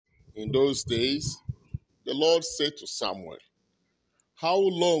in those days, the Lord said to Samuel, "How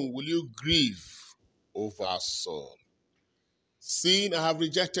long will you grieve over Saul, seeing I have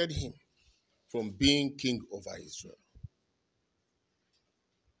rejected him from being king over Israel?"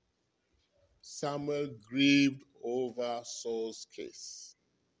 Samuel grieved over Saul's case.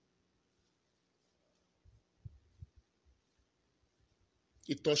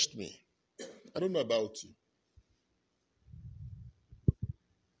 It touched me. I don't know about you.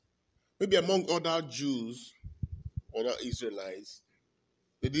 Maybe among other Jews, other Israelites,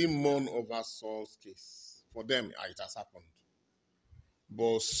 they didn't mourn over Saul's case. For them, it has happened.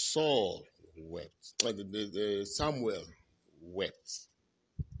 But Saul wept. Samuel wept.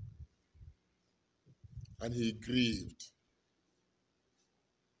 And he grieved.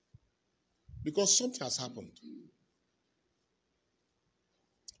 Because something has happened.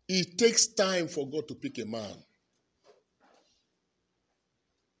 It takes time for God to pick a man.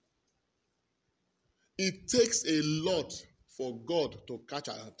 It takes a lot for God to catch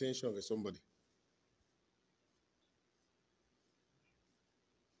the attention of somebody.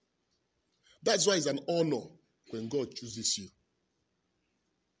 That's why it's an honor when God chooses you.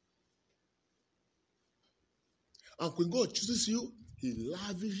 And when God chooses you, he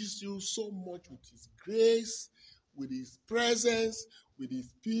lavishes you so much with his grace, with his presence, with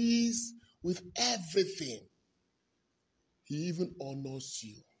his peace, with everything. He even honors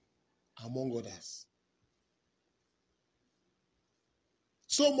you, among others.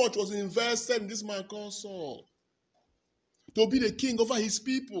 So much was invested in this man called Saul to be the king over his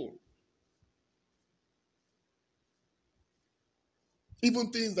people.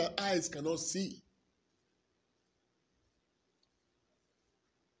 Even things that eyes cannot see.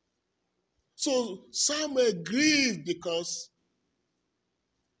 So Samuel grieved because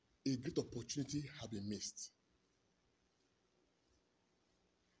a great opportunity had been missed.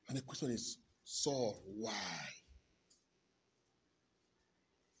 And the question is, Saul, why?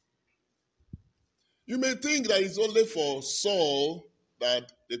 You may think that it's only for Saul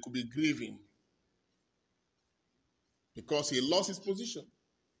that they could be grieving because he lost his position,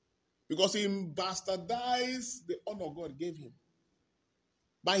 because he bastardized the honor God gave him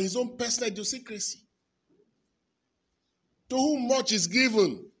by his own personal idiosyncrasy. To whom much is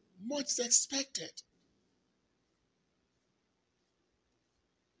given, much is expected.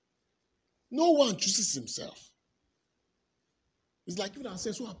 No one chooses himself. It's like even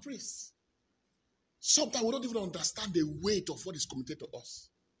ourselves who are priests. Sometimes we don't even understand the weight of what is committed to us.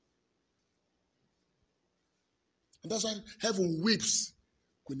 And that's why heaven weeps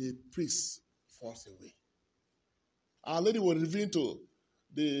when a priest falls away. Our Lady was revealing to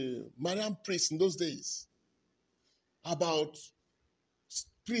the Marian priests in those days about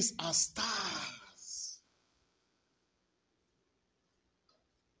priests as stars.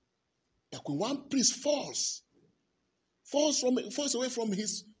 Like when one priest falls away from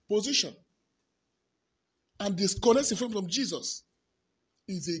his position and disconnects himself from Jesus,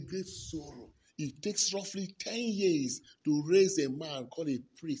 is a great sorrow. It takes roughly 10 years to raise a man called a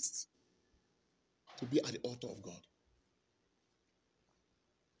priest to be at the altar of God.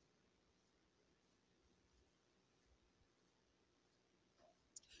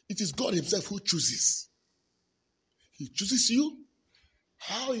 It is God himself who chooses. He chooses you.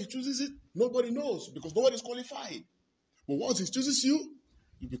 How he chooses it, nobody knows because nobody is qualified. But once he chooses you,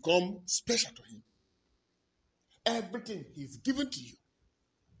 you become special to him. Everything he's given to you.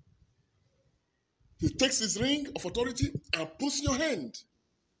 He takes his ring of authority and puts in your hand.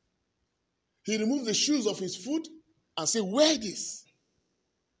 He removes the shoes of his foot and says, wear this.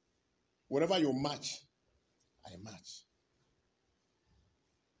 Wherever you match, I match.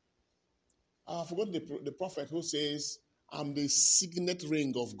 I forgot the prophet who says, I'm the signet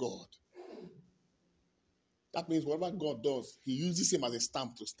ring of God. That means whatever God does, he uses him as a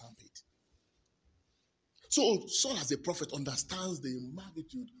stamp to stamp it. So Saul as a prophet understands the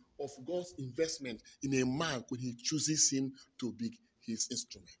magnitude of God's investment in a man when he chooses him to be his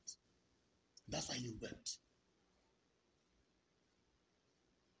instrument. That's why he wept.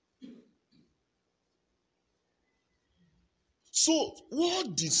 So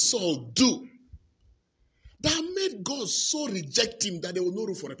what did Saul do that made God so reject him that there was no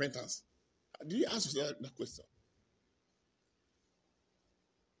room for repentance? Did you ask yourself that question?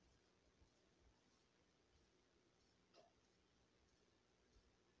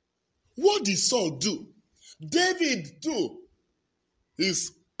 What did Saul do? David too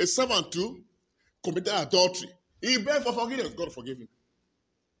is a servant too, committed adultery. He begged for forgiveness. God forgave him.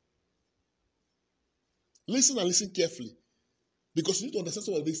 Listen and listen carefully, because you need to understand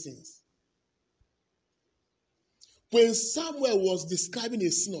some of these things. When Samuel was describing the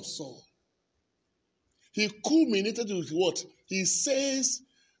sin of Saul, he culminated with what? He says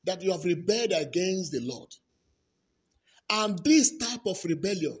that you have rebelled against the Lord. And this type of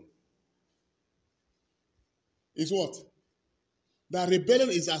rebellion is what? That rebellion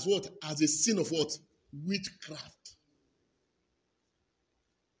is as what? As a sin of what? Witchcraft.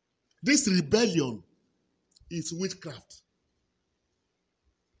 This rebellion is witchcraft.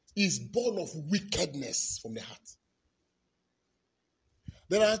 It's born of wickedness from the heart.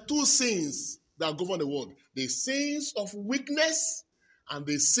 There are two sins that govern the world. The sins of weakness and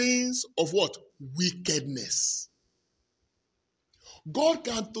the sins of what? Wickedness. God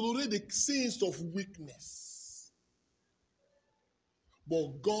can tolerate the sins of weakness,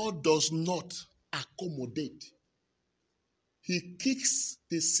 but God does not accommodate. He kicks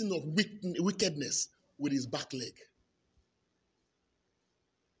the sin of wickedness with his back leg.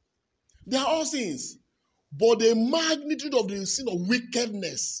 They are all sins, but the magnitude of the sin of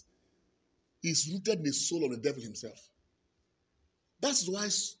wickedness is rooted in the soul of the devil himself. That's why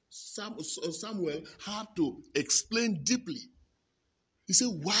Samuel had to explain deeply. He said,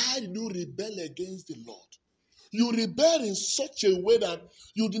 why did you rebel against the Lord? You rebel in such a way that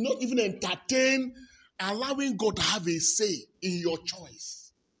you did not even entertain allowing God to have a say in your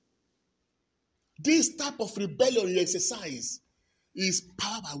choice. This type of rebellion you exercise is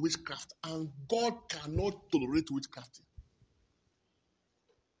powered by witchcraft, and God cannot tolerate witchcraft.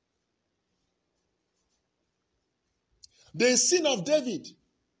 The sin of David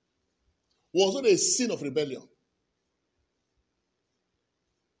was not a sin of rebellion.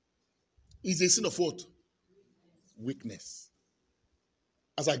 It's a sin of what? Weakness.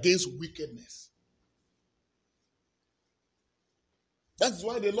 As against wickedness. That's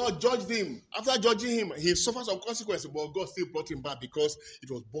why the Lord judged him. After judging him, he suffered some consequences, but God still brought him back because it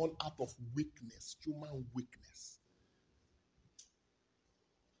was born out of weakness, human weakness.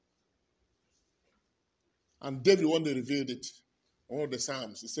 And David one day revealed it. One of the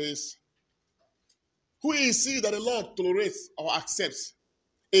Psalms, he says, who is he that the Lord tolerates or accepts?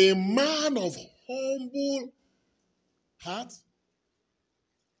 A man of humble heart,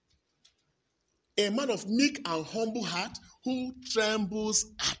 a man of meek and humble heart who trembles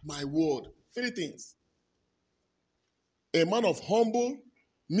at my word. Three things. A man of humble,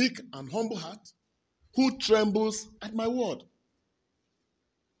 meek, and humble heart who trembles at my word.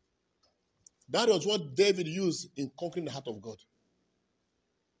 That was what David used in conquering the heart of God.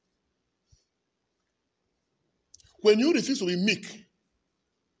 When you refuse to be meek,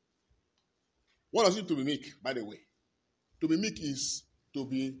 what does it to be meek, by the way? To be meek is to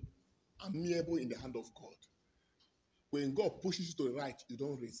be amiable in the hand of God. When God pushes you to the right, you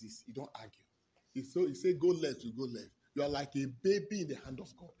don't resist, you don't argue. He said, go left, you go left. You are like a baby in the hand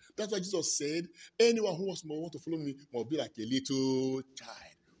of God. That's why Jesus said, anyone who wants to follow me must be like a little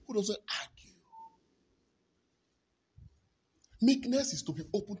child who doesn't argue. Meekness is to be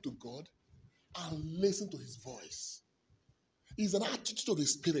open to God and listen to his voice. It's an attitude of the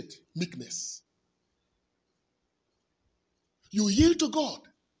spirit, meekness. You yield to God.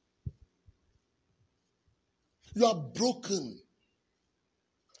 You are broken.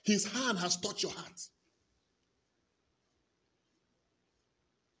 His hand has touched your heart.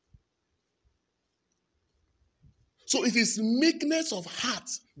 So it is meekness of heart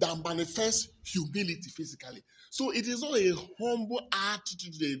that manifests humility physically. So it is not a humble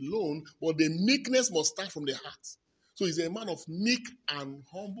attitude alone, but the meekness must start from the heart. So he's a man of meek and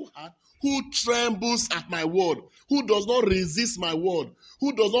humble heart who trembles at my word, who does not resist my word,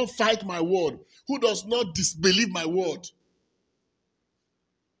 who does not fight my word, who does not disbelieve my word.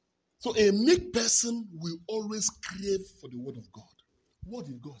 So a meek person will always crave for the word of God. What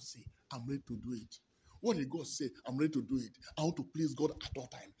did God say? I'm ready to do it. What did God say? I'm ready to do it. I want to please God at all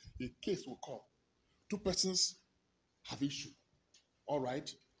times. A case will come. Two persons have issue. All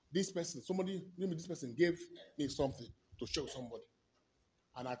right. This person gave me something to share with somebody.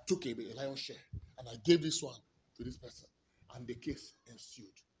 And I took a lion's share. And I gave this one to this person. And the case ensued.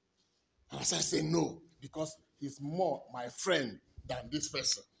 And as I say no, because he's more my friend than this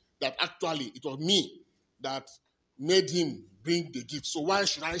person. That actually it was me that made him bring the gift. So why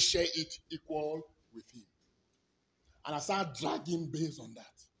should I share it equal with him? And I started dragging based on that.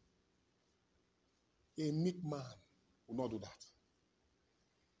 A meek man will not do that.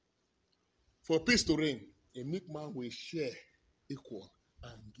 For peace to reign, a meek man will share equal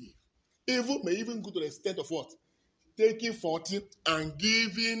and give. Evil may even go to the extent of what? Taking 40 and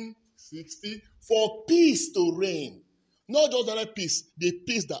giving 60 for peace to reign. Not just that peace, the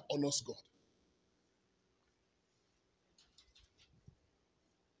peace that honors God.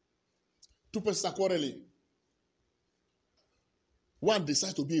 Two persons are quarreling. One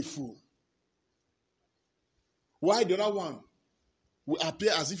decides to be a fool. Why the other one will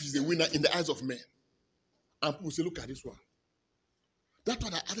appear as if he's a winner in the eyes of men. And people say, look at this one. That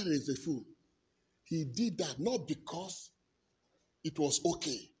one that added is a fool. He did that not because it was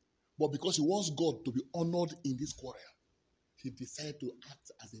okay, but because he wants God to be honored in this quarrel. He decided to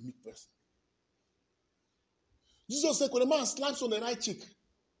act as a meek person. Jesus said, when a man slaps on the right cheek,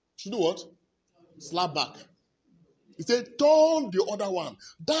 should do what? Slap back. He said, turn the other one.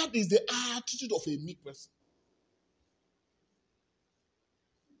 That is the attitude of a meek person.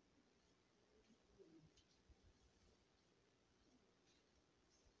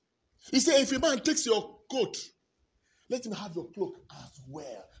 He said, if a man takes your coat, let him have your cloak as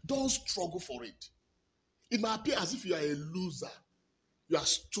well. Don't struggle for it. It might appear as if you are a loser. You are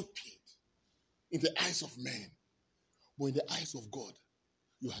stupid in the eyes of men. But in the eyes of God,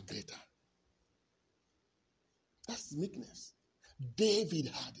 you are greater. That's meekness. David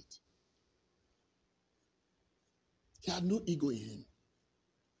had it. He had no ego in him.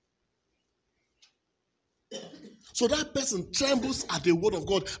 So that person trembles at the word of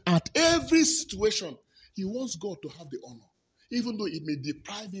God. At every situation, he wants God to have the honor. Even though it may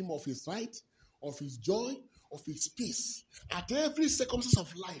deprive him of his right, of his joy, of his peace. At every circumstance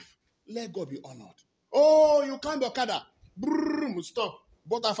of life, let God be honored. Oh, you climb the Okada. Brrr, stop.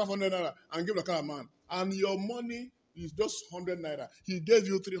 Bought that 500 naira and give the Okada man. And your money is just 100 naira. He gave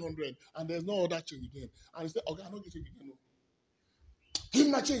you 300 and there's no other change again. And he said, okay, I'm not getting it again. No. Give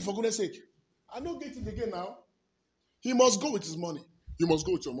me my change for goodness sake. I'm not getting it again now. He must go with his money. You must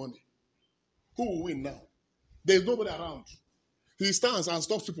go with your money. Who will win now? There's nobody around. He stands and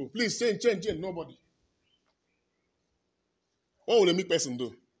stops people. Please change. Nobody. What will a meek person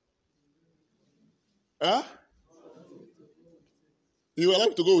do? Huh? You will allow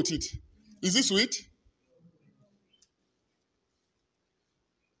him to go with it. Is this sweet?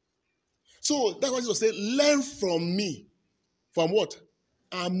 So that's what Jesus said. Learn from me. From what?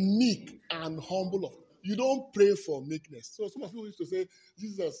 I'm meek and humble of. You don't pray for meekness. So some of you used to say,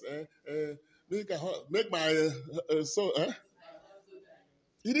 Jesus, make my soul.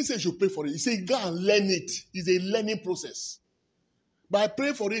 He didn't say you should pray for it. He said go and learn it. It's a learning process. By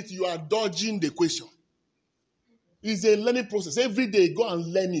praying for it, you are dodging the question. It's a learning process. Every day, go and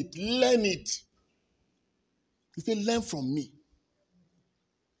learn it. Learn it. He said, learn from me.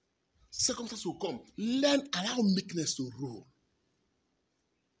 Circumstances will come. Learn, allow meekness to rule.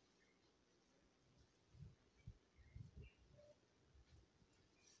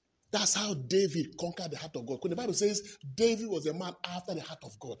 That's how David conquered the heart of God. When the Bible says David was a man after the heart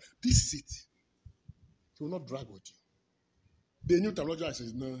of God, this is it. He will not drag with you. The new terminology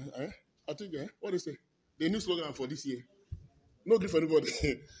says, no, I think, what do you say? The new slogan for this year. No good for anybody.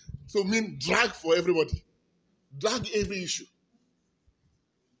 So mean drag for everybody. Drag every issue.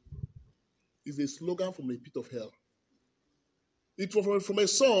 It's a slogan from the pit of hell. It was from a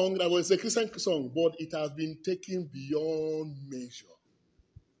song that was a Christian song, but it has been taken beyond measure.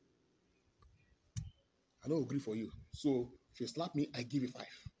 I don't agree for you. So if you slap me, I give you 5.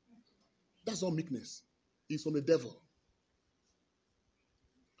 That's not meekness. It's from the devil.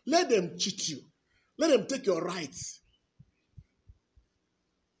 Let them cheat you. Let them take your rights.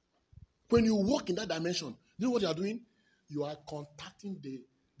 When you walk in that dimension, you know what you are doing? You are contacting the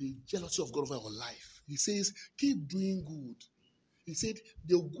jealousy of God over your life. He says, keep doing good. He said,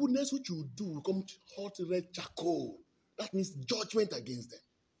 the goodness which you do will come hot red charcoal. That means judgment against them.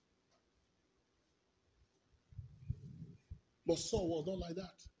 But Saul was not like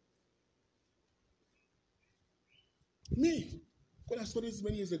that. Me, when I studied this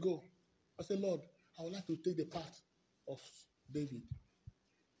many years ago, I said, Lord, I would like to take the path of David.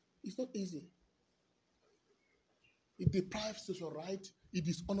 It's not easy. It deprives you of your right. It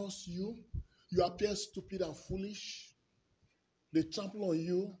dishonors you. You appear stupid and foolish. They trample on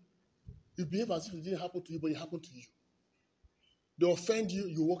you. You behave as if it didn't happen to you, but it happened to you. They offend you,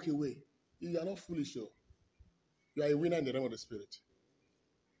 you walk away. You are not foolish, though. You are a winner in the realm of the Spirit.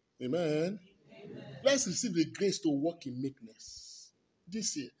 Amen. Amen. Let's receive the grace to walk in meekness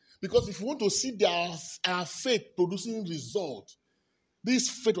this year. Because if you want to see our faith producing results, this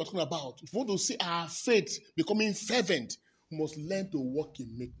faith we're talking about, if you want to see our faith becoming fervent, we must learn to walk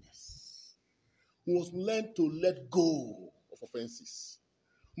in meekness. We must learn to let go of offenses.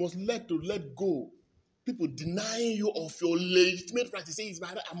 We must learn to let go. People denying you of your legitimate right to say,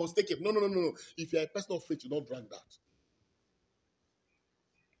 I must take it. No. If you're a person of faith, you don't drag that.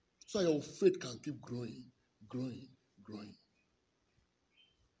 So your faith can keep growing.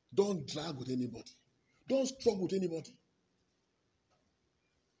 Don't drag with anybody. Don't struggle with anybody.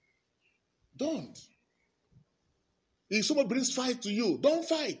 Don't. If someone brings fight to you, don't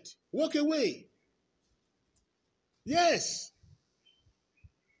fight. Walk away. Yes.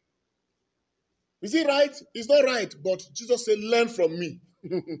 Is it right? It's not right. But Jesus said, learn from me.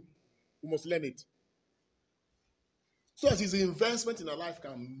 We must learn it. So that his investment in our life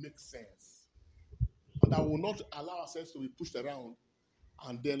can make sense. And that will not allow ourselves to be pushed around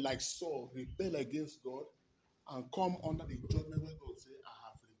and then, like Saul, rebel against God and come under the judgment where God say, I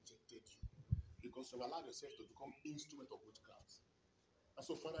have rejected you. Because you've allowed yourself to become instrument of witchcraft. And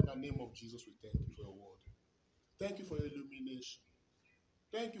so, Father, in the name of Jesus, we thank you for your word. Thank you for your illumination.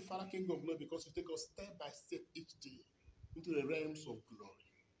 Thank you, Father, King of glory, because you take us step by step each day into the realms of glory.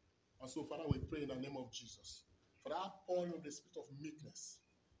 And so, Father, we pray in the name of Jesus for that pouring of the spirit of meekness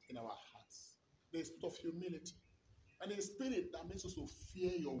in our hearts, the spirit of humility, and the spirit that makes us to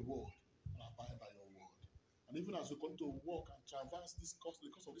fear your word and abide by your word. And even as we continue to walk and traverse this course, the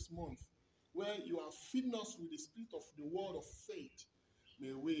course of this month, where you are feeding us with the spirit of the word of faith,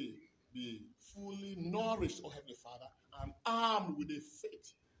 may we be fully nourished, oh Heavenly Father, and armed with a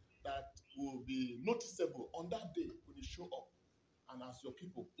faith that will be noticeable on that day when you show up. And as your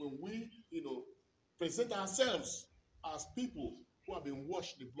people, when we, present ourselves as people who have been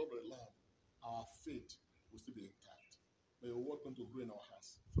washed in the blood of the Lamb, our faith will still be intact. May your word come to grow in our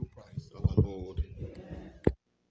hearts through Christ our Lord.